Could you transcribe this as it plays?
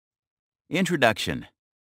Introduction.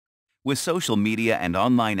 With social media and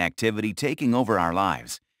online activity taking over our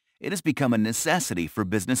lives, it has become a necessity for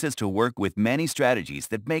businesses to work with many strategies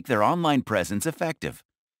that make their online presence effective.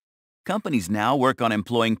 Companies now work on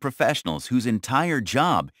employing professionals whose entire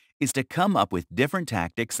job is to come up with different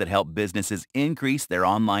tactics that help businesses increase their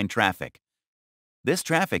online traffic. This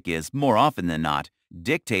traffic is, more often than not,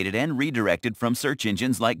 dictated and redirected from search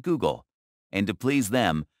engines like Google. And to please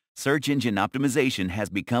them, search engine optimization has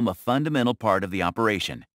become a fundamental part of the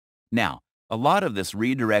operation. Now, a lot of this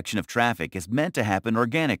redirection of traffic is meant to happen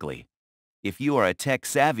organically. If you are a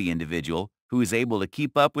tech-savvy individual who is able to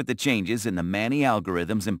keep up with the changes in the many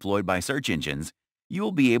algorithms employed by search engines, you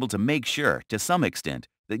will be able to make sure, to some extent,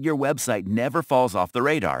 that your website never falls off the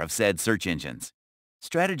radar of said search engines.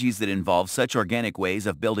 Strategies that involve such organic ways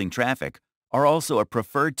of building traffic are also a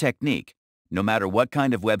preferred technique, no matter what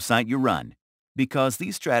kind of website you run, because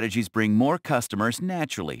these strategies bring more customers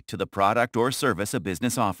naturally to the product or service a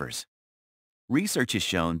business offers. Research has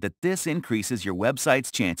shown that this increases your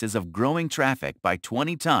website's chances of growing traffic by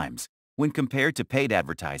 20 times when compared to paid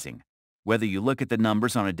advertising, whether you look at the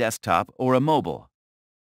numbers on a desktop or a mobile.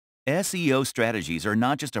 SEO strategies are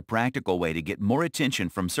not just a practical way to get more attention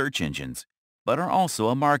from search engines, but are also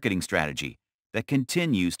a marketing strategy that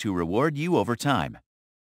continues to reward you over time.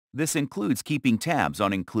 This includes keeping tabs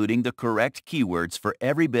on including the correct keywords for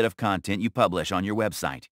every bit of content you publish on your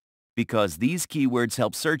website, because these keywords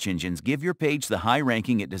help search engines give your page the high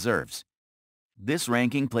ranking it deserves. This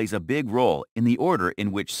ranking plays a big role in the order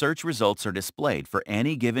in which search results are displayed for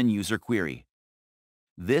any given user query.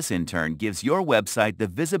 This, in turn, gives your website the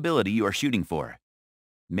visibility you are shooting for.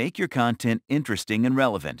 Make your content interesting and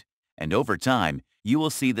relevant, and over time, you will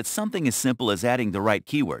see that something as simple as adding the right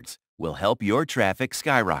keywords will help your traffic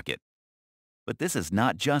skyrocket. But this is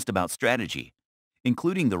not just about strategy.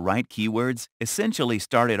 Including the right keywords essentially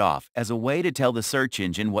started off as a way to tell the search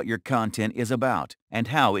engine what your content is about and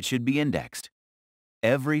how it should be indexed.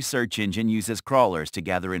 Every search engine uses crawlers to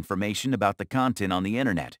gather information about the content on the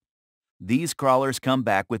internet. These crawlers come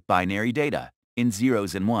back with binary data, in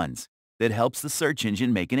zeros and ones, that helps the search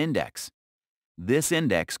engine make an index. This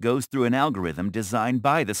index goes through an algorithm designed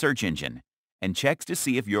by the search engine and checks to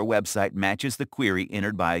see if your website matches the query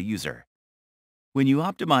entered by a user. When you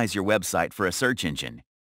optimize your website for a search engine,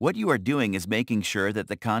 what you are doing is making sure that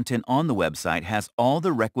the content on the website has all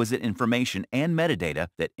the requisite information and metadata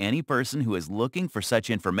that any person who is looking for such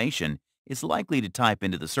information is likely to type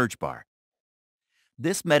into the search bar.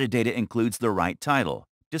 This metadata includes the right title,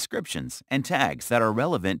 descriptions, and tags that are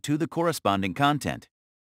relevant to the corresponding content.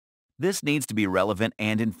 This needs to be relevant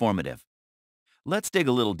and informative. Let's dig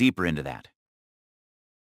a little deeper into that.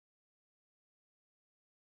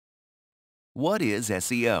 What is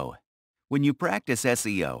SEO? When you practice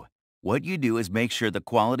SEO, what you do is make sure the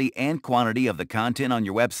quality and quantity of the content on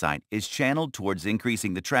your website is channeled towards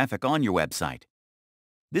increasing the traffic on your website.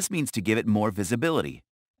 This means to give it more visibility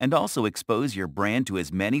and also expose your brand to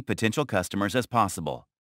as many potential customers as possible.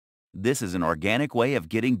 This is an organic way of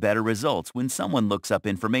getting better results when someone looks up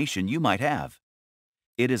information you might have.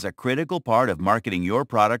 It is a critical part of marketing your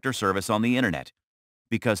product or service on the internet,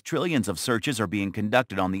 because trillions of searches are being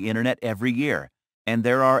conducted on the internet every year, and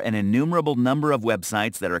there are an innumerable number of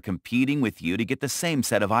websites that are competing with you to get the same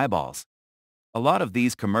set of eyeballs. A lot of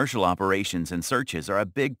these commercial operations and searches are a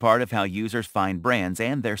big part of how users find brands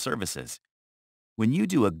and their services. When you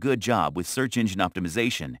do a good job with search engine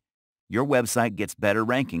optimization, your website gets better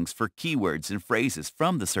rankings for keywords and phrases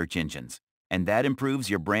from the search engines, and that improves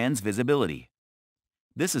your brand's visibility.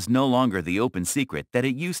 This is no longer the open secret that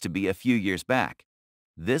it used to be a few years back.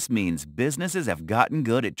 This means businesses have gotten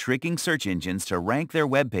good at tricking search engines to rank their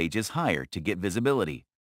web pages higher to get visibility.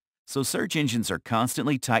 So search engines are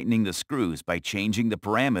constantly tightening the screws by changing the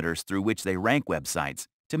parameters through which they rank websites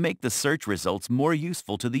to make the search results more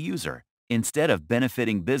useful to the user, instead of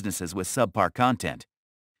benefiting businesses with subpar content.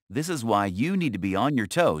 This is why you need to be on your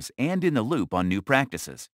toes and in the loop on new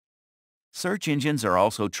practices. Search engines are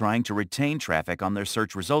also trying to retain traffic on their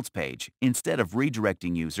search results page instead of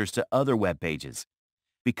redirecting users to other web pages,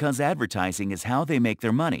 because advertising is how they make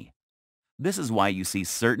their money. This is why you see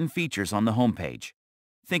certain features on the homepage.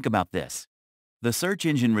 Think about this. The search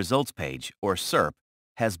engine results page, or SERP,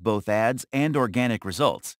 has both ads and organic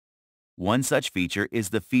results. One such feature is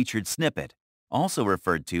the featured snippet, also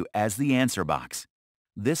referred to as the answer box.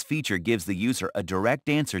 This feature gives the user a direct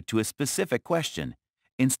answer to a specific question,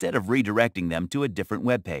 instead of redirecting them to a different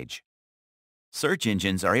web page. Search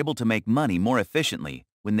engines are able to make money more efficiently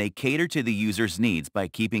when they cater to the user's needs by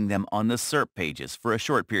keeping them on the SERP pages for a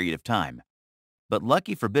short period of time. But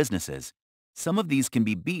lucky for businesses, Some of these can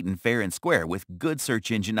be beaten fair and square with good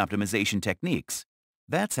search engine optimization techniques.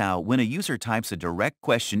 That's how, when a user types a direct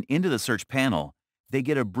question into the search panel, they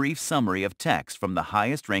get a brief summary of text from the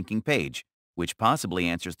highest ranking page, which possibly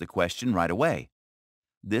answers the question right away.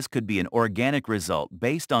 This could be an organic result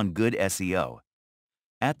based on good SEO.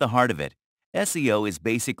 At the heart of it, SEO is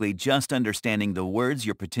basically just understanding the words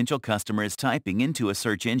your potential customer is typing into a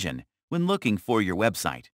search engine when looking for your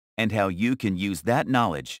website, and how you can use that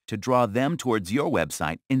knowledge to draw them towards your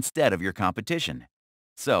website instead of your competition.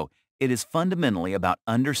 So, it is fundamentally about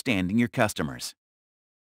understanding your customers.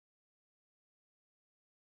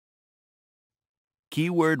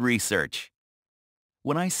 Keyword research.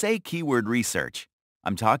 When I say keyword research,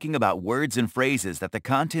 I'm talking about words and phrases that the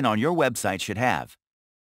content on your website should have.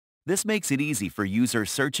 This makes it easy for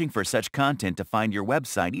users searching for such content to find your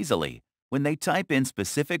website easily when they type in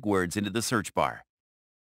specific words into the search bar.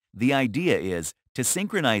 The idea is to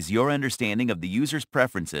synchronize your understanding of the user's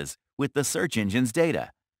preferences with the search engine's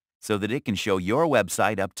data, so that it can show your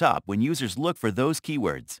website up top when users look for those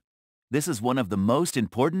keywords. This is one of the most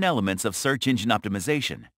important elements of search engine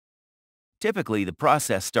optimization. Typically, the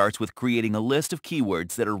process starts with creating a list of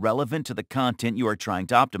keywords that are relevant to the content you are trying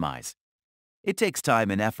to optimize. It takes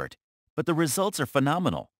time and effort, but the results are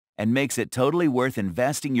phenomenal and makes it totally worth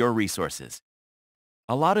investing your resources.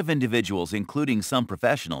 A lot of individuals, including some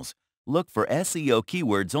professionals, look for SEO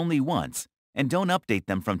keywords only once and don't update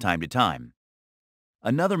them from time to time.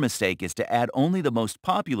 Another mistake is to add only the most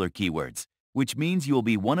popular keywords, which means you will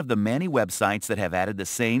be one of the many websites that have added the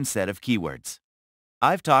same set of keywords.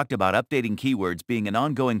 I've talked about updating keywords being an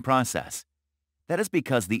ongoing process. That is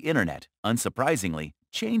because the internet, unsurprisingly,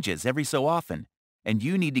 changes every so often, and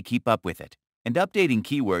you need to keep up with it. And updating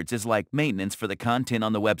keywords is like maintenance for the content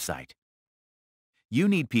on the website. You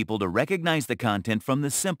need people to recognize the content from the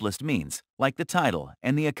simplest means, like the title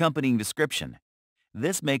and the accompanying description.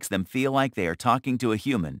 This makes them feel like they are talking to a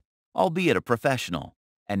human, albeit a professional,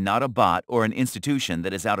 and not a bot or an institution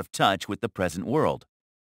that is out of touch with the present world.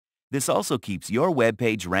 This also keeps your web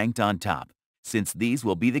page ranked on top, since these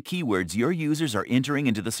will be the keywords your users are entering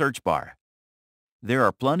into the search bar. There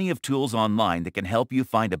are plenty of tools online that can help you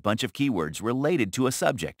find a bunch of keywords related to a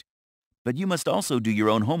subject, but you must also do your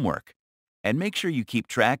own homework and make sure you keep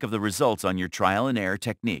track of the results on your trial and error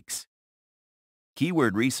techniques.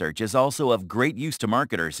 Keyword research is also of great use to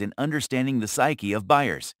marketers in understanding the psyche of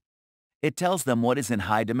buyers. It tells them what is in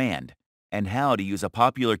high demand and how to use a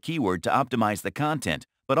popular keyword to optimize the content,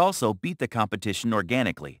 but also beat the competition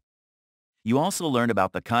organically. You also learn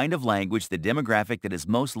about the kind of language the demographic that is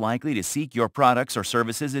most likely to seek your products or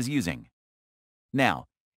services is using. Now,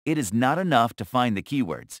 it is not enough to find the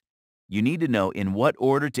keywords. You need to know in what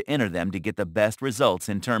order to enter them to get the best results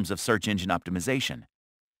in terms of search engine optimization.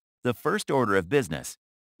 The first order of business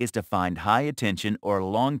is to find high attention or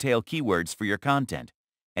long-tail keywords for your content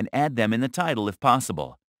and add them in the title if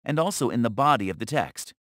possible, and also in the body of the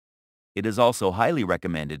text. It is also highly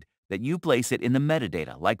recommended that you place it in the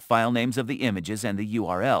metadata, like file names of the images and the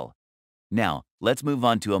URL. Now, let's move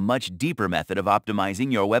on to a much deeper method of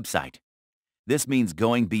optimizing your website. This means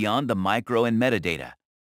going beyond the micro and metadata.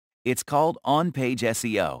 It's called on-page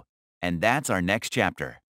SEO, and that's our next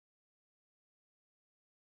chapter.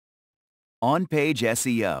 On-page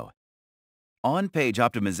SEO. On-page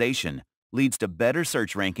optimization leads to better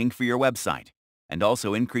search ranking for your website and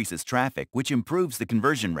also increases traffic, which improves the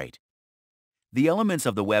conversion rate. The elements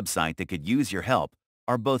of the website that could use your help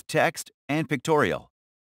are both text and pictorial.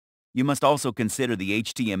 You must also consider the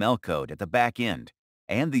HTML code at the back end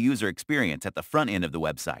and the user experience at the front end of the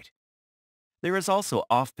website. There is also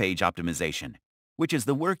off-page optimization, which is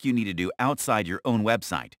the work you need to do outside your own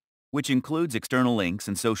website, which includes external links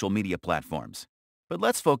and social media platforms. But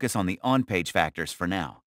let's focus on the on-page factors for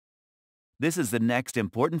now. This is the next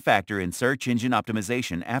important factor in search engine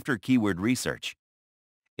optimization after keyword research.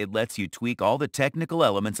 It lets you tweak all the technical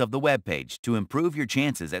elements of the web page to improve your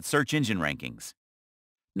chances at search engine rankings.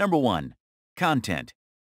 Number 1. Content.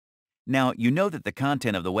 Now, you know that the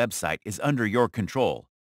content of the website is under your control.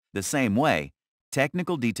 The same way,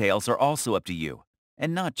 technical details are also up to you,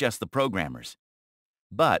 and not just the programmers.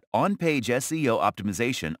 But on-page SEO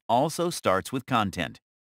optimization also starts with content.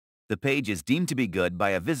 The page is deemed to be good by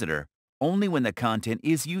a visitor only when the content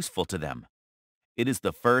is useful to them. It is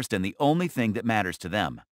the first and the only thing that matters to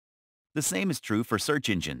them. The same is true for search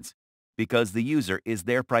engines, because the user is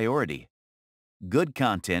their priority. Good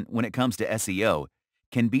content, when it comes to SEO,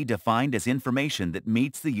 can be defined as information that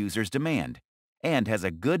meets the user's demand and has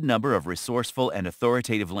a good number of resourceful and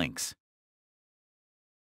authoritative links.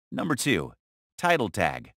 Number 2. Title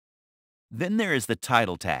tag. Then there is the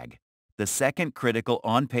title tag. the second critical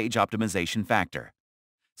on-page optimization factor.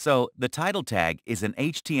 So, the title tag is an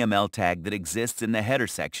HTML tag that exists in the header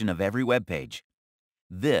section of every web page.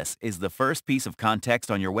 This is the first piece of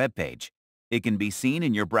context on your web page. It can be seen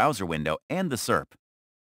in your browser window and the SERP.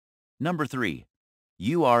 Number 3.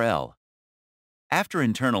 URL. After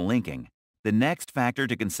internal linking, the next factor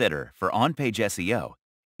to consider for on-page SEO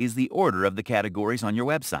is the order of the categories on your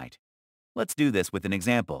website. Let's do this with an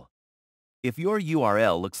example. If your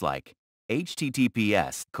URL looks like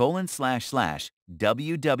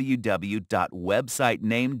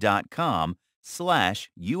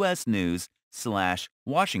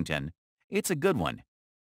https://www.websitename.com/usnews/Washington, it's a good one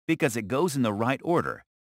because it goes in the right order,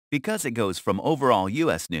 because it goes from overall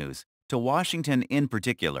U.S. news to Washington in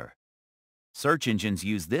particular. Search engines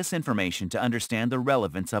use this information to understand the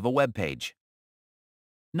relevance of a web page.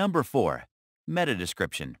 Number 4. Meta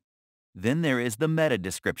description. Then there is the meta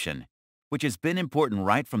description, which has been important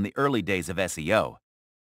right from the early days of SEO.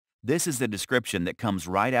 This is the description that comes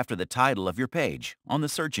right after the title of your page on the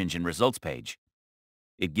search engine results page.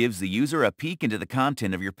 It gives the user a peek into the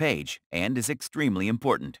content of your page and is extremely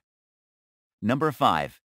important. Number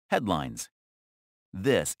 5. Headlines.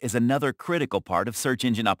 This is another critical part of search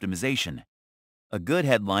engine optimization. A good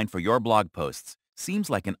headline for your blog posts seems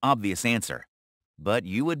like an obvious answer, but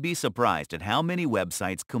you would be surprised at how many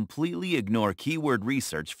websites completely ignore keyword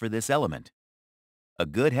research for this element. A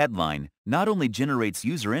good headline not only generates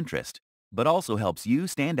user interest, but also helps you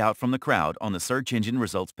stand out from the crowd on the search engine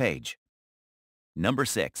results page. Number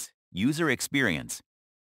 6. User experience.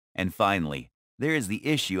 And finally, there is the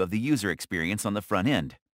issue of the user experience on the front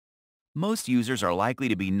end. Most users are likely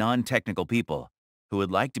to be non-technical people who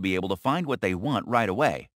would like to be able to find what they want right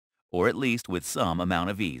away, or at least with some amount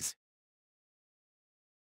of ease.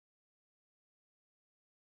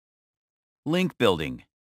 Link building.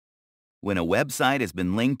 When a website has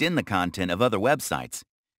been linked in the content of other websites,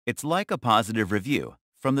 it's like a positive review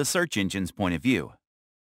from the search engine's point of view.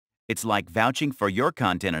 It's like vouching for your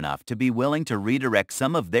content enough to be willing to redirect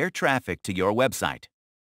some of their traffic to your website.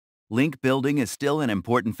 Link building is still an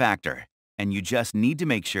important factor, and you just need to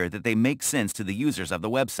make sure that they make sense to the users of the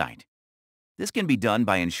website. This can be done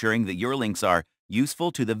by ensuring that your links are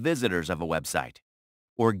useful to the visitors of a website,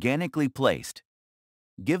 organically placed,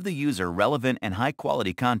 give the user relevant and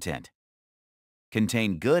high-quality content,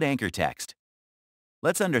 contain good anchor text.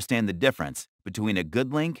 Let's understand the difference between a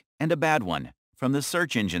good link and a bad one from the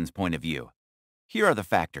search engine's point of view. Here are the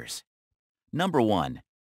factors. Number 1.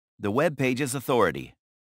 The web page's authority.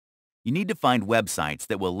 You need to find websites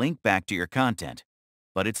that will link back to your content,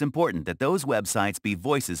 but it's important that those websites be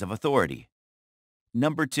voices of authority.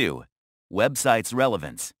 Number 2. Website's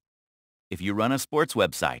relevance. If you run a sports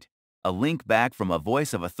website, a link back from a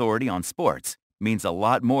voice of authority on sports means a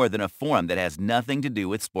lot more than a forum that has nothing to do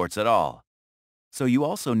with sports at all. So you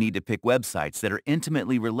also need to pick websites that are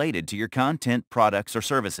intimately related to your content, products, or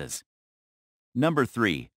services. Number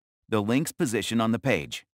 3. The link's position on the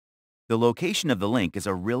page. The location of the link is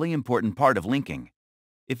a really important part of linking.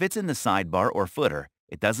 If it's in the sidebar or footer,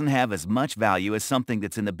 it doesn't have as much value as something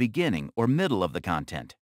that's in the beginning or middle of the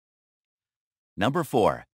content. Number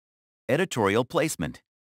 4. Editorial placement.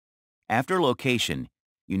 After location,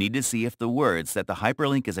 you need to see if the words that the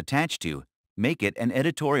hyperlink is attached to make it an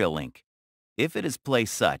editorial link. If it is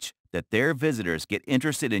placed such that their visitors get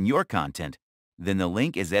interested in your content, then the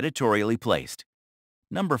link is editorially placed.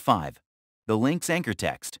 Number 5. The link's anchor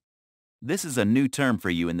text. This is a new term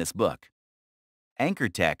for you in this book. Anchor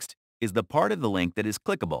text is the part of the link that is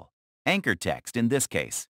clickable, anchor text in this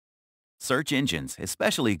case. Search engines,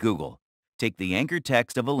 especially Google, take the anchor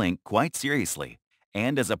text of a link quite seriously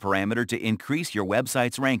and as a parameter to increase your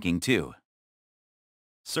website's ranking too.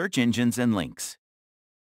 Search engines and links.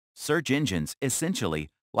 Search engines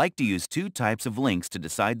essentially like to use two types of links to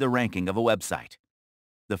decide the ranking of a website.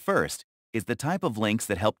 The first is the type of links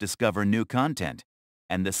that help discover new content,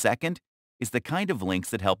 and the second is the kind of links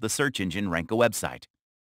that help the search engine rank a website.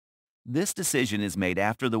 This decision is made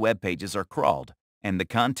after the web pages are crawled and the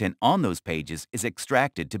content on those pages is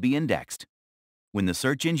extracted to be indexed. When the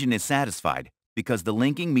search engine is satisfied because the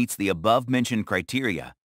linking meets the above-mentioned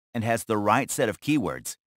criteria and has the right set of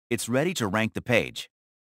keywords, it's ready to rank the page.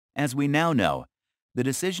 As we now know, the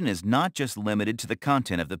decision is not just limited to the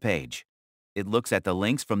content of the page. It looks at the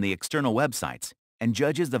links from the external websites and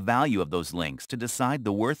judges the value of those links to decide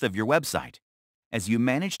the worth of your website. As you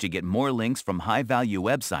manage to get more links from high-value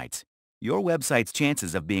websites, your website's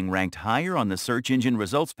chances of being ranked higher on the search engine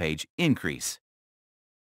results page increase.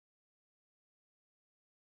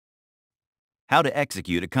 How to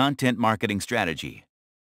execute a content marketing strategy.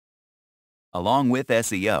 Along with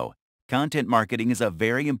SEO, content marketing is a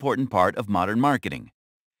very important part of modern marketing.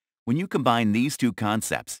 When you combine these two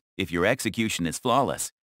concepts, if your execution is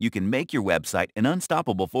flawless, you can make your website an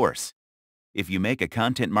unstoppable force. If you make a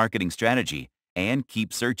content marketing strategy and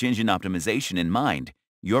keep search engine optimization in mind,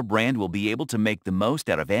 your brand will be able to make the most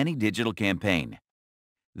out of any digital campaign.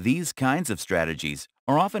 These kinds of strategies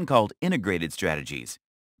are often called integrated strategies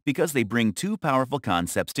because they bring two powerful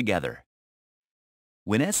concepts together.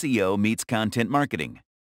 When SEO meets content marketing.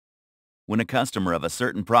 When a customer of a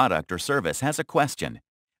certain product or service has a question,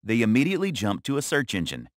 they immediately jump to a search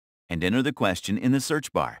engine and enter the question in the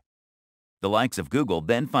search bar. The likes of Google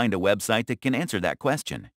then find a website that can answer that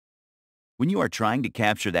question. When you are trying to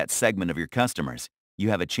capture that segment of your customers,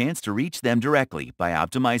 you have a chance to reach them directly by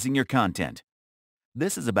optimizing your content.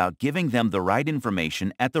 This is about giving them the right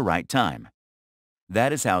information at the right time.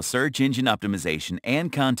 That is how search engine optimization and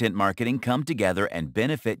content marketing come together and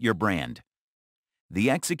benefit your brand. The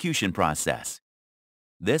execution process.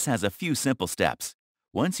 This has a few simple steps.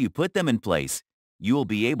 Once you put them in place, you will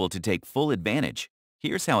be able to take full advantage.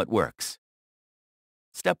 Here's how it works.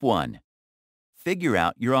 Step 1. Figure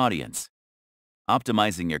out your audience.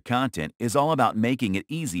 Optimizing your content is all about making it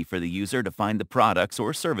easy for the user to find the products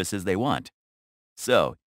or services they want.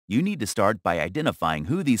 So, you need to start by identifying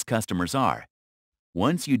who these customers are.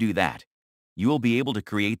 Once you do that, you will be able to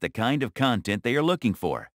create the kind of content they are looking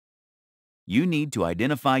for. You need to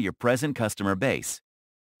identify your present customer base.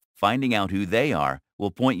 Finding out who they are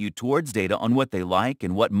will point you towards data on what they like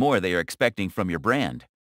and what more they are expecting from your brand.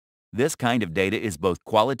 This kind of data is both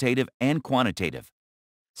qualitative and quantitative.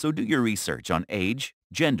 So do your research on age,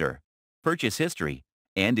 gender, purchase history,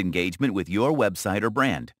 and engagement with your website or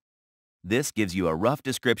brand. This gives you a rough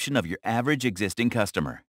description of your average existing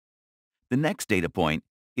customer. The next data point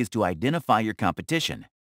is to identify your competition.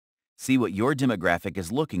 See what your demographic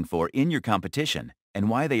is looking for in your competition and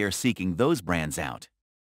why they are seeking those brands out.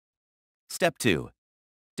 Step 2.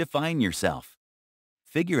 Define yourself.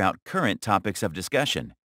 Figure out current topics of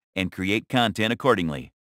discussion and create content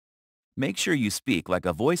accordingly. Make sure you speak like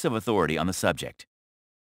a voice of authority on the subject.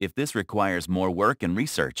 If this requires more work and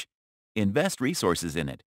research, invest resources in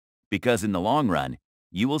it, because in the long run,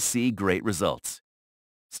 you will see great results.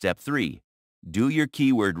 Step 3. Do your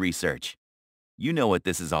keyword research. You know what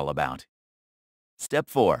this is all about. Step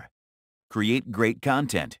 4. Create great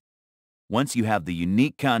content. Once you have the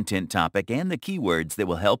unique content topic and the keywords that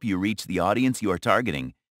will help you reach the audience you are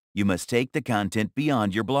targeting, you must take the content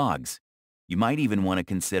beyond your blogs. You might even want to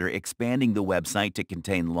consider expanding the website to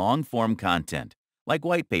contain long-form content, like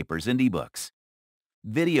white papers and ebooks.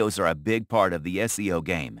 Videos are a big part of the SEO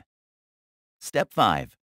game. Step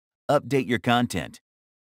 5. Update your content.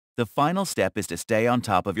 The final step is to stay on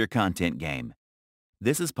top of your content game.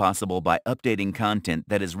 This is possible by updating content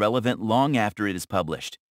that is relevant long after it is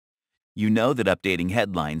published. You know that updating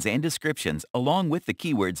headlines and descriptions along with the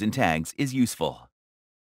keywords and tags is useful.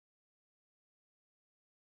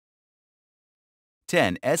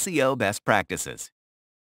 10 SEO best practices.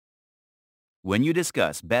 When you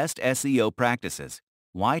discuss best SEO practices,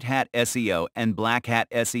 white hat SEO and black hat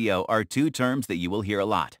SEO are two terms that you will hear a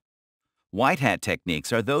lot. White hat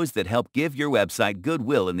techniques are those that help give your website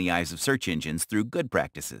goodwill in the eyes of search engines through good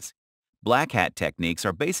practices. Black hat techniques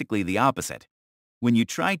are basically the opposite. When you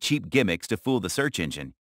try cheap gimmicks to fool the search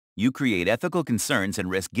engine, you create ethical concerns and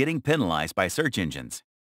risk getting penalized by search engines.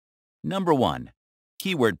 Number 1.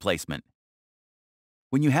 Keyword placement.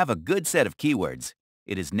 When you have a good set of keywords,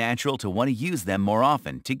 it is natural to want to use them more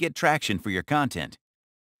often to get traction for your content.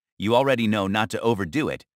 You already know not to overdo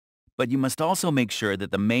it, but you must also make sure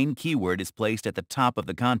that the main keyword is placed at the top of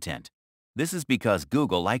the content. This is because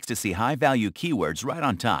Google likes to see high-value keywords right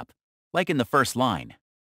on top, like in the first line.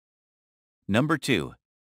 Number 2.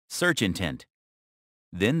 Search intent.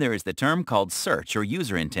 Then there is the term called search or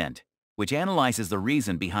user intent, which analyzes the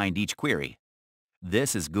reason behind each query.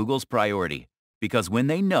 This is Google's priority, because when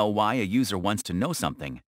they know why a user wants to know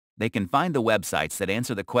something, they can find the websites that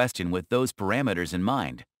answer the question with those parameters in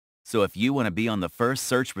mind. So if you want to be on the first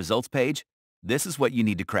search results page, this is what you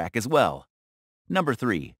need to crack as well. Number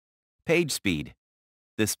 3. Page speed.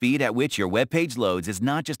 The speed at which your web page loads is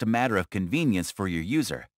not just a matter of convenience for your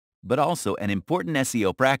user, but also an important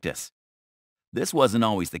SEO practice. This wasn't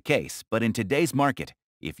always the case, but in today's market,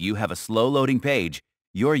 if you have a slow-loading page,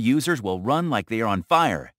 your users will run like they are on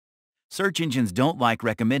fire. Search engines don't like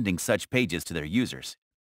recommending such pages to their users.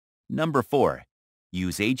 Number 4.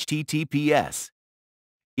 Use HTTPS.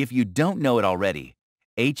 If you don't know it already,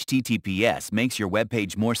 HTTPS makes your web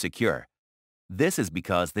page more secure. This is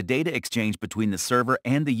because the data exchange between the server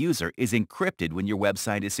and the user is encrypted when your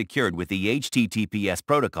website is secured with the HTTPS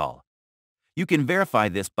protocol. You can verify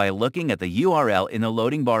this by looking at the URL in the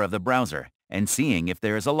loading bar of the browser and seeing if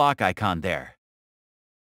there is a lock icon there.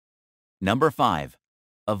 Number 5.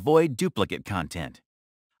 Avoid duplicate content.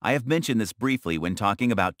 I have mentioned this briefly when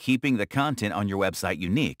talking about keeping the content on your website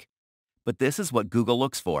unique, but this is what Google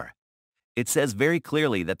looks for. It says very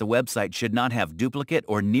clearly that the website should not have duplicate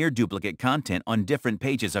or near duplicate content on different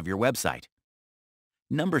pages of your website.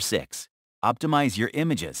 Number 6. Optimize your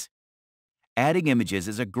images. Adding images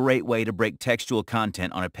is a great way to break textual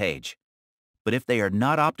content on a page. But if they are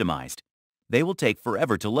not optimized, they will take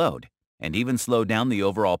forever to load and even slow down the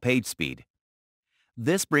overall page speed.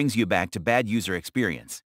 This brings you back to bad user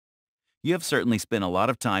experience. You have certainly spent a lot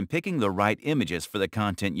of time picking the right images for the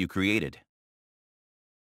content you created.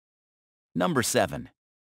 Number 7.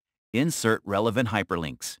 Insert relevant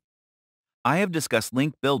hyperlinks. I have discussed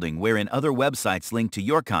link building wherein other websites link to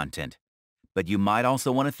your content, but you might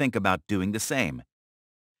also want to think about doing the same.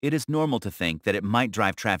 It is normal to think that it might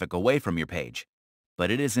drive traffic away from your page,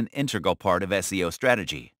 but it is an integral part of SEO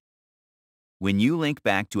strategy. When you link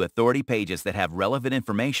back to authority pages that have relevant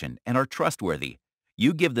information and are trustworthy,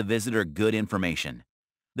 you give the visitor good information.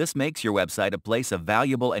 This makes your website a place of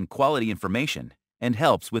valuable and quality information and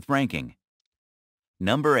helps with ranking.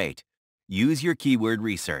 Number 8. Use your keyword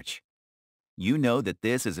research. You know that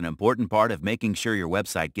this is an important part of making sure your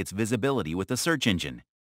website gets visibility with the search engine.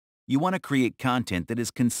 You want to create content that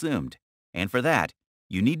is consumed, and for that,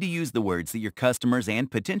 you need to use the words that your customers and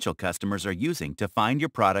potential customers are using to find your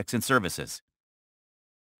products and services.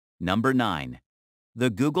 Number 9. The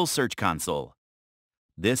Google Search Console.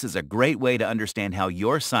 This is a great way to understand how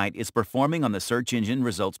your site is performing on the search engine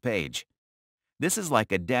results page. This is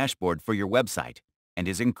like a dashboard for your website and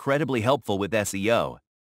is incredibly helpful with SEO.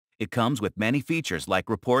 It comes with many features like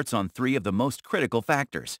reports on 3 of the most critical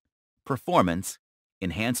factors: performance,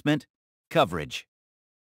 enhancement, coverage.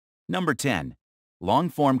 Number 10.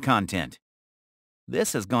 Long-form content.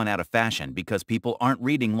 This has gone out of fashion because people aren't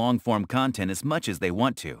reading long-form content as much as they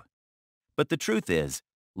want to. But the truth is,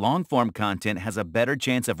 long-form content has a better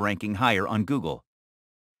chance of ranking higher on Google.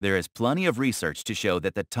 There is plenty of research to show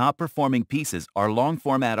that the top-performing pieces are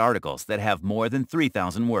long-format articles that have more than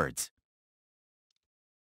 3,000 words.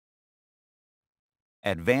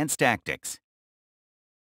 Advanced tactics.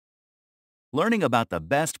 Learning about the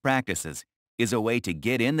best practices is a way to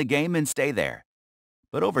get in the game and stay there.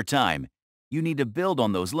 But over time, you need to build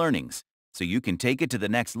on those learnings so you can take it to the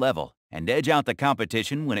next level and edge out the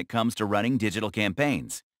competition when it comes to running digital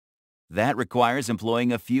campaigns. That requires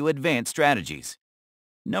employing a few advanced strategies.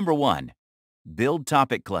 Number 1. Build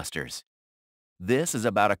topic clusters. This is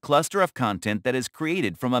about a cluster of content that is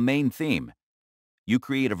created from a main theme. You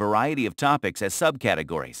create a variety of topics as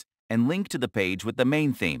subcategories and link to the page with the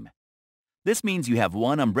main theme. This means you have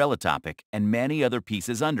one umbrella topic and many other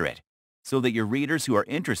pieces under it, so that your readers who are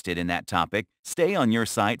interested in that topic stay on your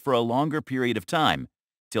site for a longer period of time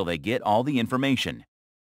till they get all the information.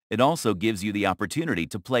 It also gives you the opportunity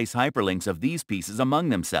to place hyperlinks of these pieces among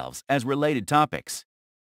themselves as related topics.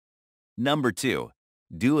 Number 2.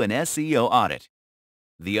 Do an SEO audit.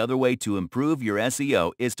 The other way to improve your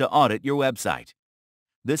SEO is to audit your website.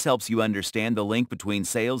 This helps you understand the link between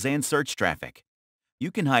sales and search traffic.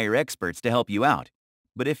 You can hire experts to help you out,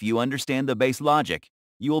 but if you understand the base logic,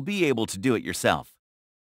 you will be able to do it yourself.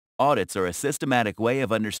 Audits are a systematic way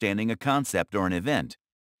of understanding a concept or an event.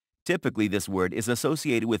 Typically, this word is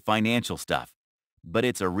associated with financial stuff, but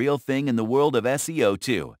it's a real thing in the world of SEO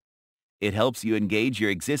too. It helps you engage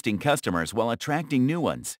your existing customers while attracting new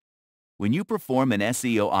ones. When you perform an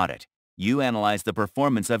SEO audit, you analyze the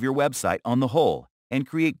performance of your website on the whole and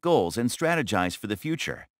create goals and strategize for the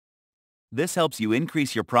future. This helps you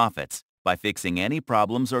increase your profits by fixing any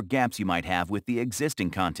problems or gaps you might have with the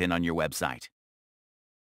existing content on your website.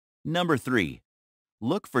 Number 3.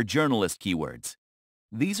 Look for journalist keywords.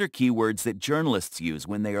 These are keywords that journalists use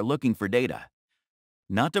when they are looking for data.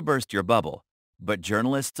 Not to burst your bubble, but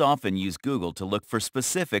journalists often use Google to look for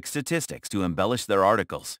specific statistics to embellish their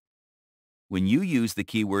articles. When you use the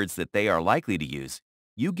keywords that they are likely to use,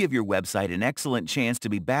 you give your website an excellent chance to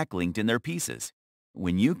be backlinked in their pieces.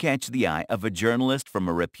 When you catch the eye of a journalist from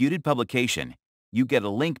a reputed publication, you get a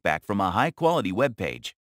link back from a high-quality web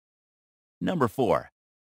page. Number 4.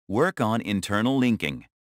 Work on internal linking.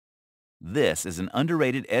 This is an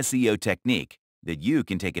underrated SEO technique that you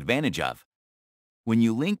can take advantage of. When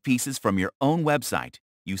you link pieces from your own website,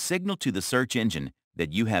 you signal to the search engine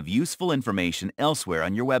that you have useful information elsewhere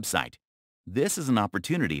on your website. This is an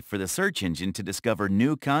opportunity for the search engine to discover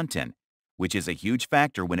new content, which is a huge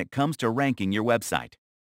factor when it comes to ranking your website.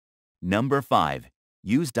 Number 5.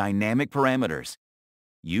 Use dynamic parameters.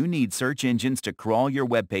 You need search engines to crawl your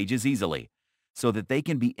web pages easily, so that they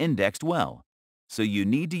can be indexed well. So you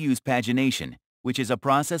need to use pagination, which is a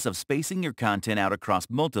process of spacing your content out across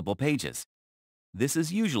multiple pages. This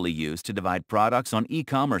is usually used to divide products on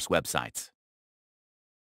e-commerce websites.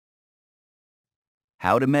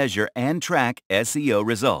 How to measure and track SEO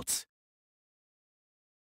results.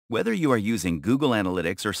 Whether you are using Google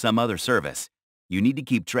Analytics or some other service, you need to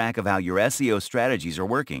keep track of how your SEO strategies are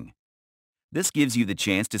working. This gives you the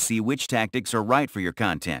chance to see which tactics are right for your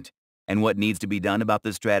content and what needs to be done about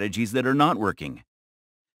the strategies that are not working.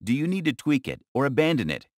 Do you need to tweak it or abandon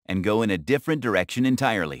it and go in a different direction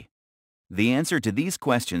entirely? The answer to these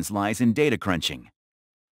questions lies in data crunching.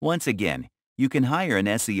 Once again, you can hire an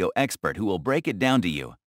SEO expert who will break it down to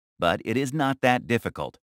you, but it is not that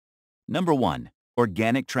difficult. Number 1.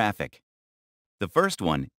 Organic traffic. The first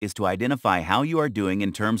one is to identify how you are doing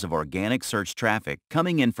in terms of organic search traffic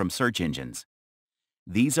coming in from search engines.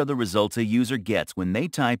 These are the results a user gets when they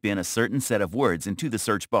type in a certain set of words into the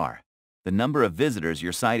search bar. The number of visitors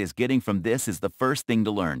your site is getting from this is the first thing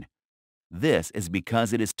to learn. This is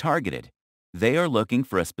because it is targeted. They are looking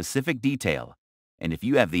for a specific detail, and if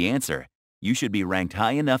you have the answer, you should be ranked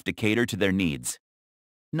high enough to cater to their needs.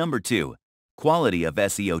 Number 2. Quality of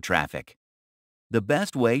SEO traffic. The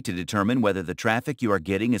best way to determine whether the traffic you are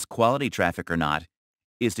getting is quality traffic or not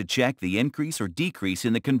is to check the increase or decrease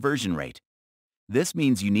in the conversion rate. This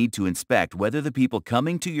means you need to inspect whether the people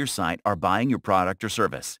coming to your site are buying your product or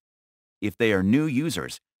service. If they are new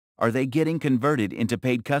users, are they getting converted into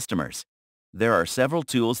paid customers? There are several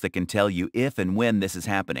tools that can tell you if and when this is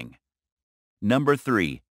happening. Number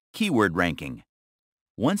 3. Keyword ranking.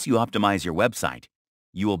 Once you optimize your website,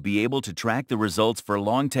 you will be able to track the results for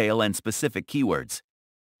long-tail and specific keywords.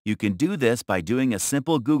 You can do this by doing a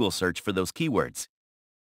simple Google search for those keywords.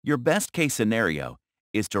 Your best-case scenario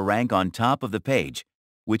is to rank on top of the page,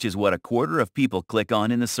 which is what a quarter of people click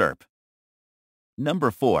on in the SERP.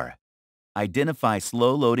 Number 4. Identify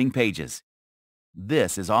slow-loading pages.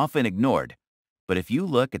 This is often ignored, but if you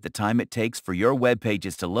look at the time it takes for your web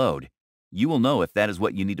pages to load, you will know if that is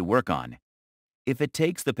what you need to work on. If it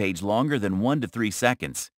takes the page longer than 1 to 3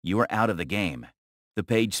 seconds, you are out of the game. The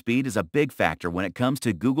page speed is a big factor when it comes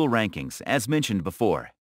to Google rankings, as mentioned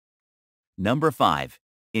before. Number 5.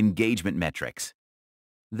 Engagement metrics.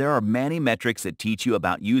 There are many metrics that teach you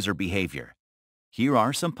about user behavior. Here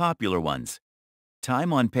are some popular ones.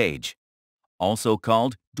 Time on page, also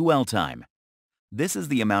called dwell time. This is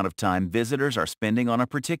the amount of time visitors are spending on a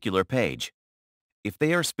particular page. If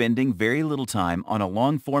they are spending very little time on a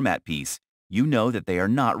long format piece, you know that they are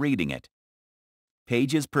not reading it.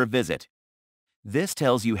 Pages per visit. This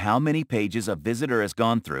tells you how many pages a visitor has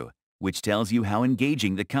gone through, which tells you how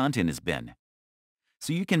engaging the content has been.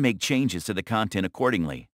 So you can make changes to the content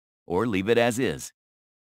accordingly, or leave it as is.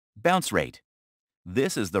 Bounce rate.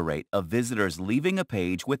 This is the rate of visitors leaving a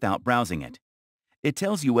page without browsing it. It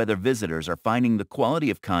tells you whether visitors are finding the quality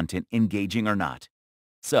of content engaging or not.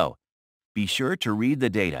 So, be sure to read the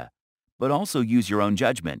data, but also use your own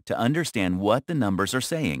judgment to understand what the numbers are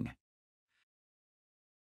saying.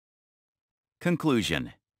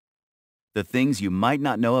 Conclusion. The things you might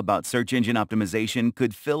not know about search engine optimization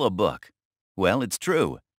could fill a book. Well, it's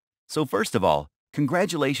true. So first of all,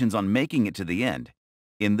 congratulations on making it to the end.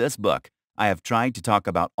 In this book, I have tried to talk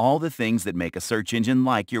about all the things that make a search engine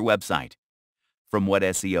like your website. From what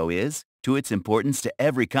SEO is to its importance to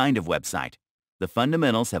every kind of website, the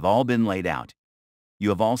fundamentals have all been laid out. You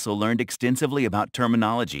have also learned extensively about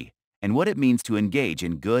terminology and what it means to engage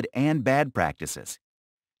in good and bad practices.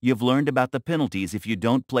 You have learned about the penalties if you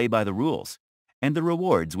don't play by the rules, and the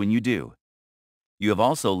rewards when you do. You have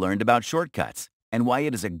also learned about shortcuts and why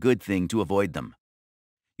it is a good thing to avoid them.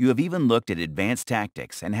 You have even looked at advanced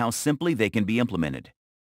tactics and how simply they can be implemented.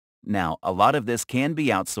 Now, a lot of this can be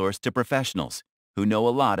outsourced to professionals who know a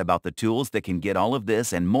lot about the tools that can get all of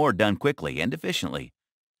this and more done quickly and efficiently.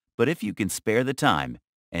 But if you can spare the time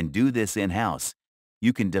and do this in-house,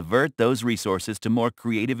 you can divert those resources to more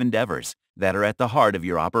creative endeavors that are at the heart of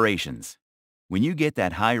your operations. When you get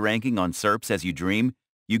that high ranking on SERPs as you dream,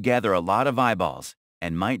 you gather a lot of eyeballs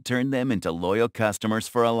and might turn them into loyal customers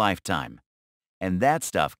for a lifetime. And that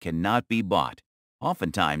stuff cannot be bought,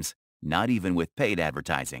 oftentimes not even with paid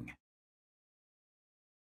advertising.